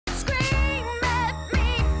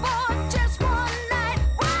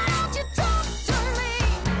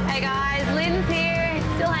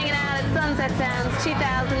That Sounds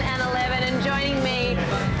 2011, and joining me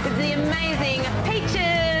is the amazing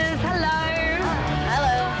Peaches. Hello.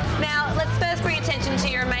 Hello. Now, let's first bring attention to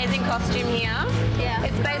your amazing costume here. Yeah.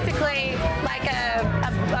 It's basically like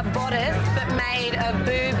a bodice, but made of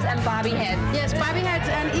boobs and Barbie heads. Yes, Barbie heads,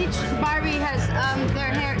 and each Barbie has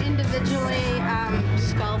their hair individually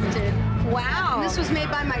sculpted. Wow. And this was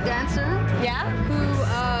made by my dancer. Yeah?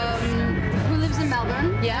 Who lives in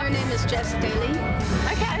Melbourne. Yeah. Her name is Jess Daly.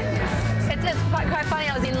 Okay. It's quite funny.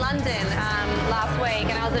 I was in London last week,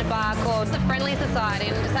 and I was at a bar called the Friendly Society,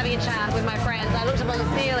 and just having a chat with my friends. I looked up on the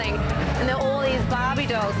ceiling, and there were all these Barbie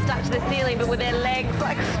dolls stuck to the ceiling, but with their legs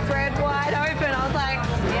like spread wide open. I was like,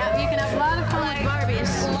 Yeah, you can have a lot of fun with Barbies.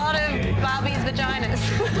 a lot of Barbie's vaginas.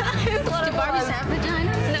 There's a lot Do of Barbies have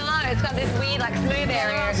vaginas? No, it's got this weird, like, smooth Yeah,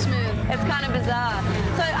 they're area. all smooth. It's kind of bizarre.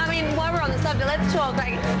 So, I mean, while we're on the subject, let's talk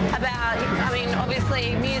about. I mean,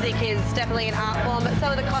 obviously, music is definitely an art form, but so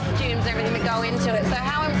are the costumes, everything that go into it. So,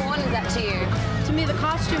 how important is that to you? To me, the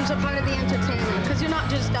costumes are part of the entertainment, because you're not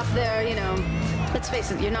just up there, you know, let's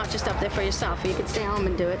face it, you're not just up there for yourself. You could stay home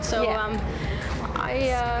and do it. So Yeah.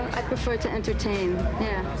 I prefer to entertain.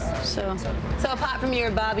 Yeah. So apart from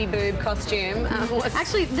your Barbie boob costume, what's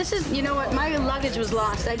actually, this is, you know what, my luggage was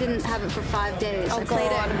lost. I didn't have it for 5 days. Oh, I played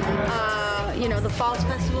God. at you know, the Falls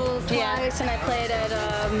Festival twice, Yeah. and I played at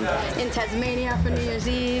in Tasmania for New Year's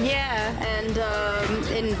Eve. Yeah. And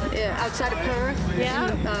in outside of Perth.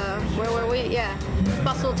 Yeah. Where were we? Yeah.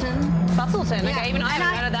 Bustleton. Bustleton? Yeah. Okay, even I And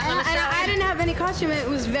haven't heard of that one. and I didn't have any costume. It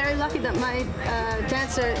was very lucky that my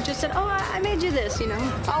dancer just said, "Oh, I made you this," you know.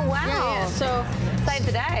 Oh, wow. Yeah. So Save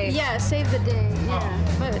the day. yeah, save the day.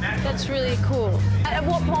 Yeah, but that's really cool. At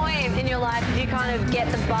what point in your life did you kind of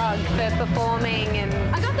get the bug for performing and?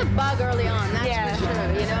 I got the bug early on. That's Yeah. for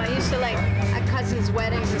sure. You know, I used to like at cousins'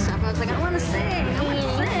 weddings and stuff. I was like, I want to sing. I want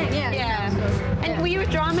to sing. Yeah. Yeah. You know, so, And yeah. were you a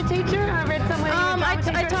drama teacher? I read somewhere. You were a drama I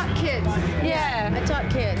teacher? taught kids. Yeah. I taught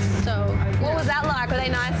kids. So. What was that like? Were they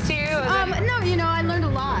nice to you? No, you know, I learned a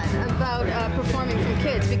lot about performing from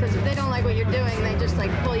kids, because if they don't like what you're doing, they just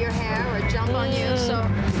like pull your hair or jump on you. So,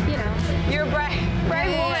 you know. You're a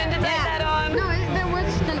brave woman to take that on. No, they're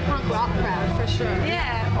worse than a punk rock crowd for sure.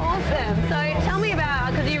 Yeah, awesome. So tell me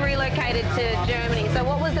about, because you relocated to Germany, so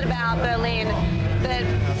what was it about Berlin that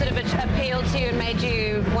sort of appealed to you and made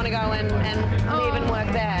you want to go and live and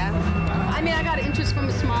work there? I mean, I got interest from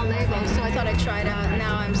a small label, so I thought I'd try it out.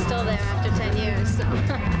 Now I'm still there after 10 years. So.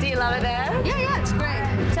 Do you love it there? Yeah, it's great.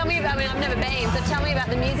 Tell me about, I mean, I've never been, so tell me about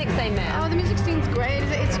the music scene there. Oh, the music scene's great.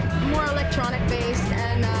 It's more electronic based,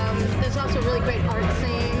 and there's also a really great art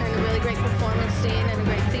scene, and a really great performance scene, and a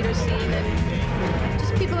great theater scene, and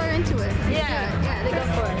just people are into it. Yeah. Yeah, they go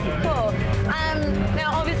for it. Cool.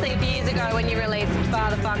 Now, obviously, a few years ago when you released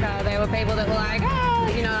Fatherfucker, there were people that were like, oh,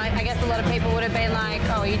 you know, I guess a lot of people would have been like,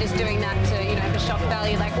 oh, are you just doing that to, you know, for shock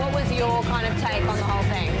value? Like, what was your kind of take on the whole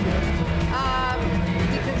thing?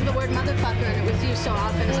 Because of the word motherfucker, and it was used so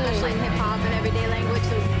often, especially in hip-hop and everyday language,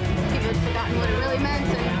 so people had forgotten what it really meant,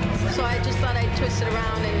 and so I just thought I'd twist it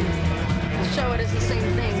around and show it as the same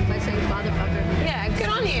thing by saying fatherfucker. Yeah, good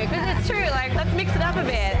on you, because it's true. Like, let's mix it up a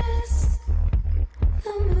bit.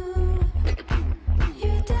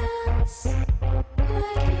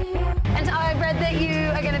 And I read that you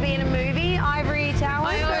are going to be in a movie, Ivory Tower.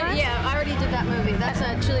 I already did that movie. That's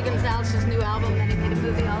Chili Gonzalez's new album that he made a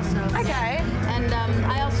movie also. Okay. And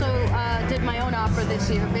I also did my own opera this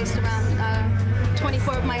year based around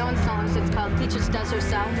 24 of my own songs. It's called Peaches Does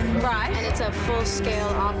Herself. Right. And it's a full-scale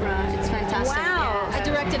opera. It's fantastic. Wow. Yeah. I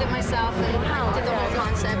directed it myself and did the whole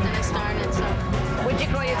concept, and I starred in it. So. Would you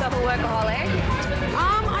call yourself a workaholic?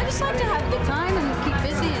 I just like to have a good time and keep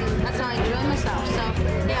busy, and that's how I enjoy myself. So,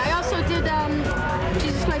 yeah, I also did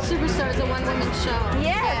Jesus Christ Superstar as a one-woman show.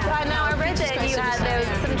 Yes, Yeah. I know. I read that you had, there was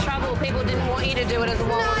some trouble. People didn't want you to do it as a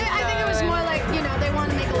No, one-woman show. I think it was more like, you know, they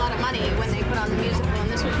want to make a lot of money when they put on the musical, and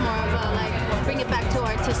this was more of a, like, bring it back to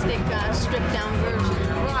artistic, stripped-down version.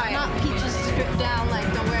 Right. Not Peaches stripped down, like,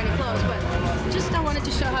 don't wear any clothes, but just I wanted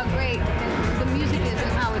to show how great the music is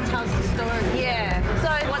and how it tells the story. Yeah. So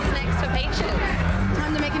what's next for Peaches?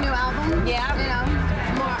 Time to make a new album. Yeah. You know,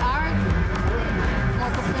 more art, more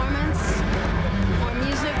performance, more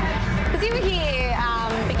music. Because you were here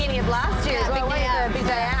beginning of last year as well, Big Day wasn't it? Out. Big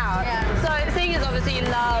Day Out. Yeah. So seeing as obviously you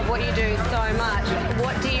love what you do so much,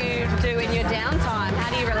 what do you do in your downtime? How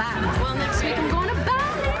do you relax? Well, next week I'm going to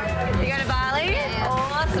Bali. You go to Bali? Yeah.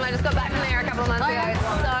 Awesome. I just got back from there a couple of months ago. yeah? It's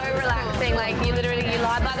so relaxing. Like you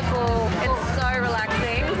lie by the pool. It's so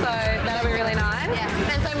relaxing. So that'll be really nice.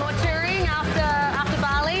 Yeah. And so more touring after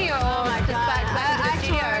Bali, or Oh my just God. back to the I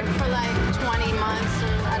studio? toured for like 20 months,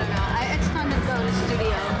 or I don't know. It's time to go to the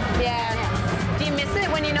studio. Yeah. Do you miss it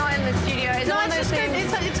when you're not in the studio? Is it No, one of it's those just good.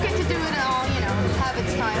 things? It's good to do it all, you know, have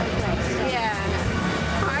its time and place. So.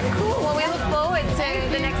 Yeah. All right, cool. Well, we look forward to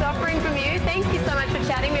the next offering from you. Thank you so much for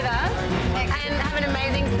chatting with us. Thanks. And have an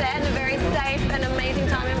amazing set and a very